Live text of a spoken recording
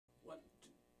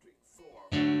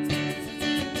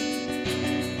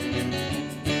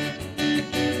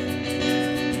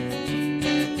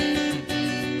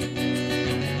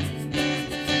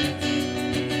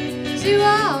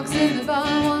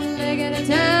fall one leg at a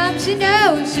time. She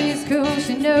knows she's cool,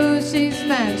 she knows she's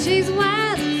fine. She's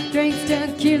wild, drinks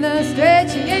tequila straight,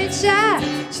 she ain't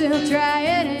shy, she'll try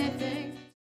anything.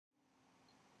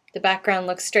 The background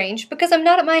looks strange because I'm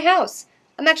not at my house.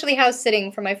 I'm actually house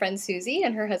sitting for my friend Susie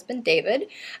and her husband David.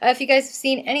 If you guys have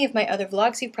seen any of my other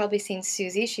vlogs, you've probably seen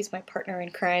Susie. She's my partner in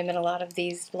crime in a lot of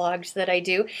these vlogs that I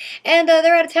do. And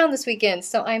they're out of town this weekend,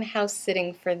 so I'm house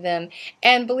sitting for them.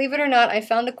 And believe it or not, I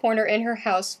found a corner in her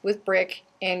house with brick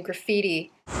and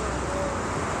graffiti.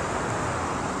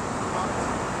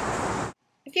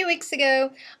 A few weeks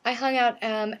ago, I hung out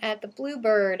at the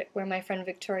Bluebird where my friend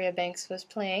Victoria Banks was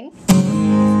playing.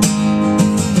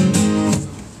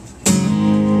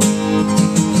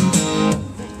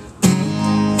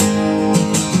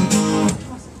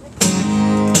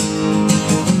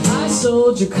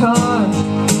 Sold your car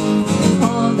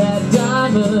on that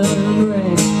diamond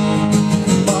ring.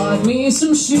 Bought me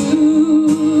some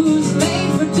shoes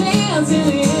made for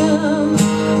dancing in.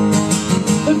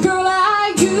 The girl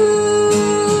I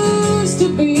used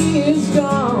to be is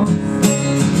gone.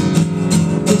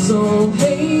 This old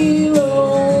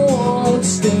halo won't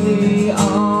stay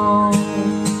on.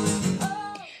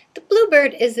 The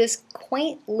Bluebird is this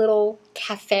quaint little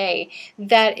cafe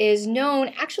that is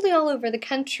known actually all over the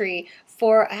country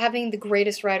for having the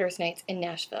greatest writers' nights in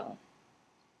Nashville.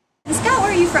 Scott,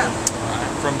 where are you from?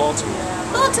 I'm from Baltimore.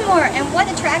 Baltimore, and what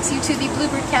attracts you to the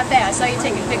Bluebird Cafe? I saw you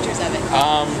taking pictures of it.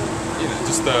 You know,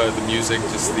 just the music,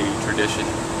 just the tradition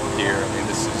here. I mean,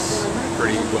 this is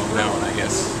pretty well known, I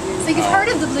guess. So you've heard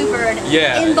of the Bluebird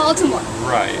in Baltimore?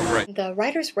 Right, right. The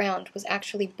Writers' Round was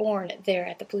actually born there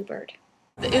at the Bluebird.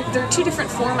 There are two different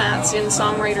formats in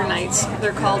songwriter nights.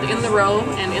 They're called In the Row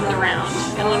and In the Round.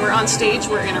 And when we're on stage,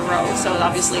 we're in a row, so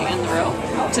obviously in the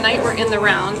row. Tonight we're in the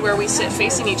round, where we sit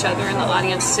facing each other and the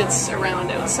audience sits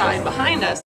around outside behind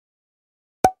us.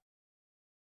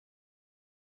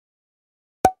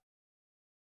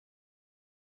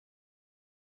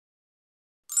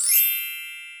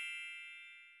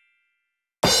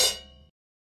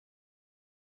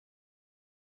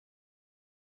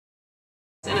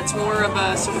 And it's more of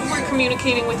a sort of we're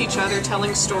communicating with each other,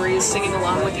 telling stories, singing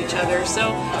along with each other,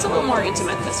 so it's a little more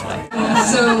intimate this way.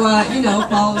 So, you know,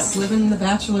 Paul's living the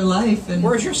bachelor life. And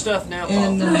where's your stuff now, Paul?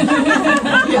 And,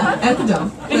 yeah, at the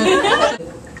dump.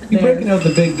 You're breaking out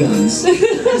the big guns.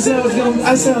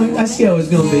 I see how it's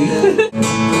gonna be.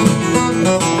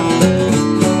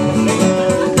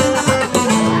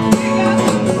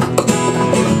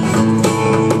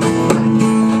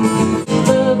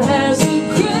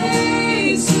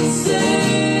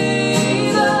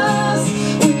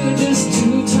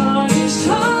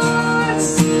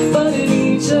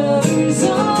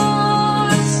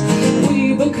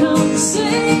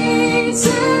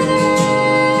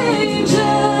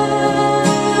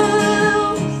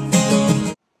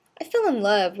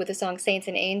 Love with the song Saints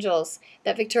and Angels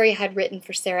that Victoria had written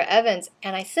for Sarah Evans,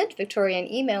 and I sent Victoria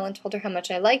an email and told her how much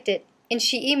I liked it, and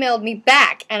she emailed me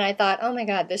back, and I thought, oh my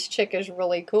god, this chick is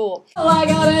really cool. Oh, I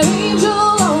got an angel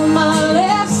on my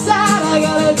left side, I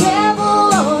got a devil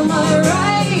on my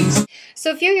right.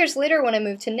 So a few years later, when I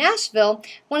moved to Nashville,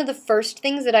 one of the first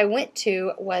things that I went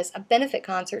to was a benefit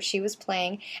concert she was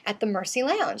playing at the Mercy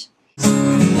Lounge.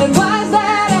 And why's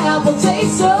that apple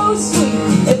taste so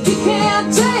sweet if you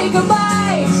can't take a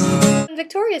bite? When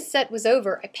Victoria's set was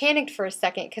over, I panicked for a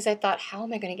second because I thought, how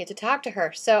am I going to get to talk to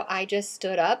her? So I just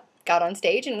stood up, got on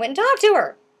stage, and went and talked to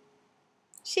her.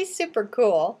 She's super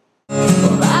cool.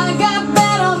 Well, I got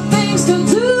better things to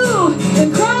do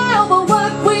than cry over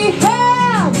what we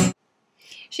have.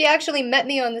 She actually met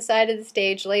me on the side of the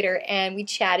stage later, and we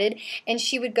chatted, and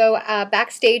she would go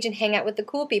backstage and hang out with the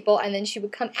cool people, and then she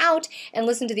would come out and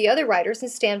listen to the other writers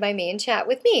and stand by me and chat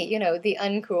with me, you know, the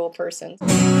uncool person.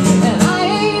 And I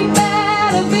ain't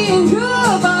bad at being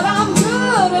good, but I'm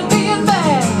good at being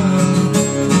bad.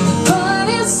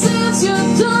 Honey, since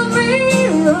you've done me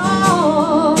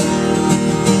wrong,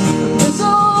 this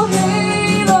old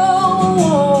halo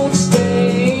won't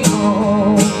stay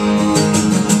on.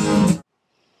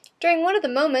 During one of the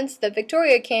moments that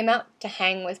Victoria came out to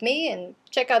hang with me and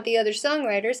check out the other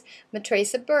songwriters,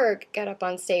 Matresa Berg got up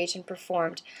on stage and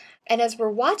performed. And as we're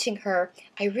watching her,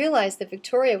 I realized that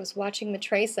Victoria was watching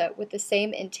Matresa with the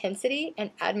same intensity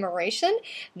and admiration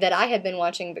that I had been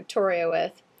watching Victoria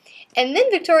with. And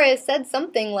then Victoria said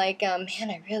something like, man,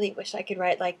 I really wish I could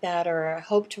write like that, or I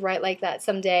hope to write like that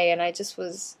someday. And I just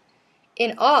was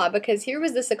in awe, because here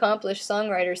was this accomplished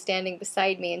songwriter standing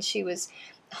beside me, and she was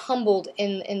humbled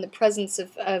in the presence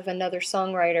of another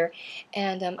songwriter,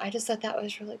 and I just thought that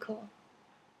was really cool.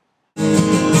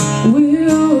 We're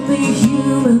only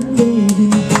human, baby.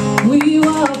 We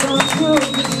walk on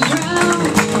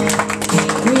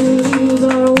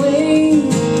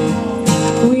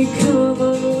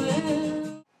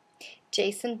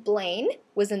Jason Blaine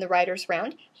was in the writer's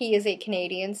round. He is a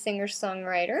Canadian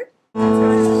singer-songwriter.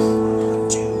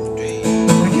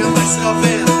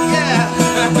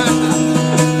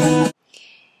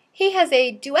 He has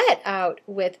a duet out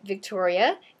with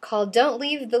Victoria called Don't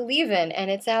Leave the Leavin',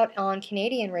 and it's out on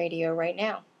Canadian radio right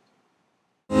now.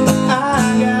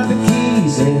 I got the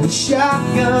keys and the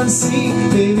shotgun seat,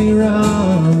 baby,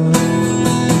 run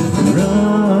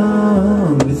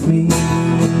with me.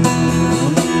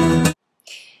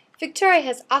 Victoria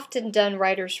has often done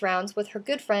writers' rounds with her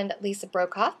good friend Lisa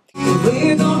Brokop.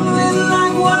 We're gonna live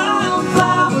like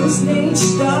wildflowers, nature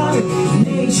started,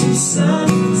 nature's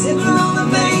sun, sipping on the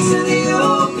banks of the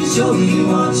ocean, show you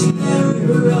what you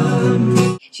never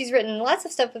run. She's written lots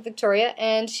of stuff with Victoria,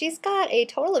 and she's got a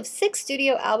total of 6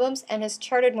 studio albums and has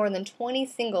charted more than 20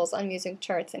 singles on music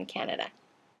charts in Canada.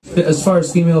 As far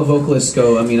as female vocalists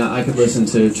go, I mean, I could listen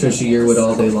to Trisha Yearwood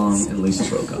all day long and Lisa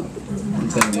Brokop.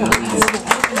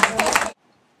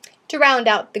 To round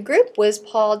out the group was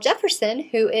Paul Jefferson,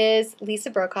 who is Lisa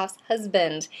Brokop's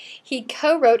husband. He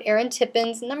co-wrote Aaron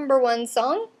Tippin's #1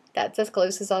 song, That's As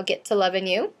Close As I'll Get to Lovin'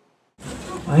 You.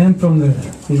 I am from the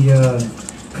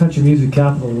country music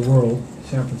capital of the world,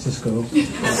 San Francisco.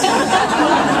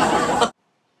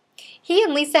 He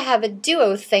and Lisa have a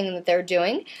duo thing that they're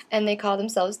doing, and they call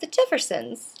themselves the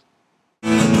Jeffersons.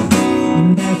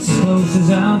 That's as close as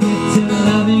I'll get to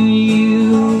loving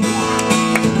you,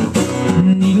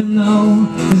 even though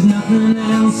there's nothing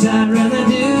else I'd rather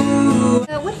do.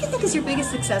 What do you think is your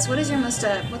biggest success? What is your most,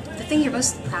 the thing you're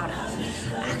most proud of?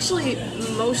 Actually,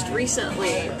 most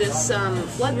recently, this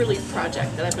flood relief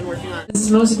project that I've been working on. As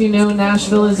most of you know,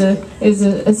 Nashville is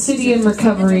a city in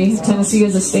recovery. Tennessee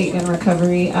is a state in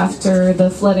recovery after the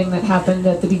flooding that happened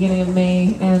at the beginning of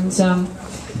May. And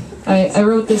I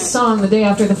wrote this song the day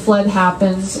after the flood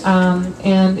happened,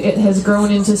 and it has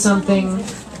grown into something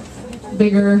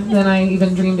bigger than I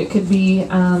even dreamed it could be.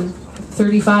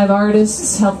 35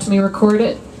 artists helped me record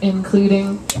it,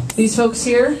 including these folks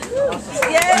here.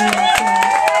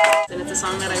 And it's a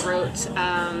song that I wrote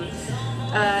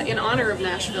in honor of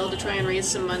Nashville to try and raise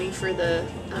some money for the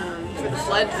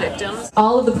flood victims.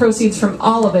 All of the proceeds from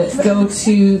all of it go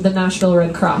to the Nashville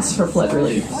Red Cross for flood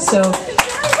relief. So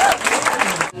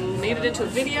made it into a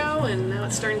video, and now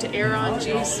it's starting to air on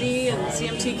GC and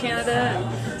CMT Canada,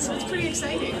 and so it's pretty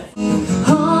exciting.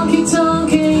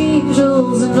 Honky-tonk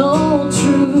angels and old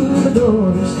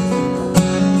troubadours,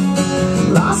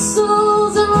 lost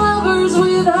souls and lovers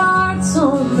with hearts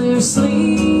on their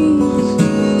sleeves.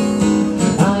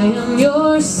 I am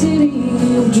your city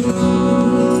of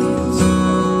dreams.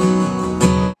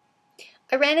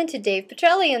 I ran into Dave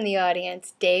Petrelli in the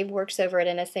audience. Dave works over at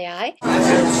NSAI.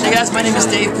 Hey guys, my name is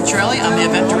Dave Petrelli. I'm the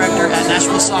event director at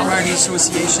Nashville Songwriters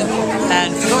Association.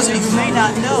 And for those of you who may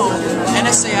not know,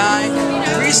 NSAI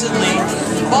recently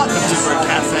bought the Bluebird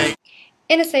Cafe.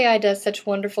 NSAI does such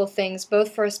wonderful things,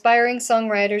 both for aspiring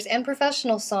songwriters and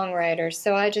professional songwriters,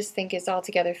 so I just think it's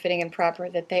altogether fitting and proper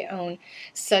that they own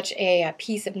such a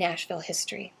piece of Nashville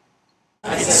history.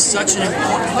 It's such an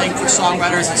important thing for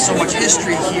songwriters and so much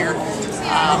history here,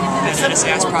 and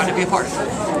NSAI is proud to be a part of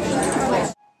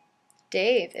it.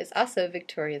 Dave is also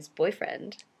Victoria's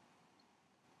boyfriend.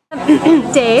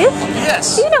 Dave?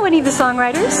 Yes. Do you know any of the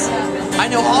songwriters? I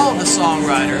know all of the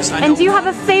songwriters. And do you have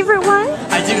a favorite one?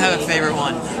 I do have a favorite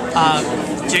one.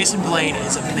 Jason Blaine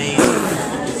is amazing.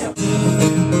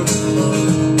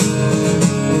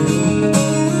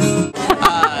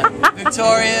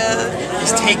 Victoria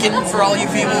is taken for all you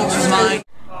people. She's mine.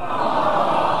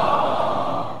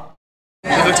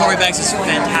 And Victoria Banks is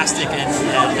fantastic, and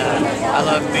I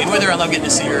love being with her. I love getting to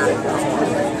see her perform.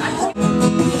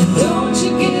 Don't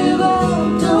you give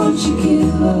up, don't you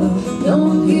give up,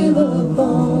 don't give up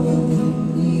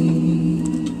on me.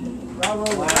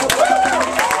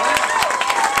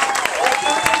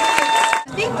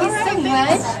 Thank you so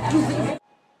much.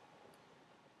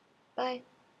 Bye.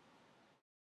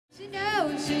 She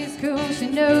knows she's cool, she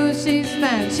knows she's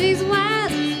fine, she's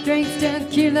wild, drinks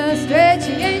tequila straight,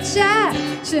 she ain't shy,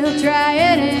 she'll try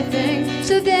anything,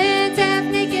 she'll dance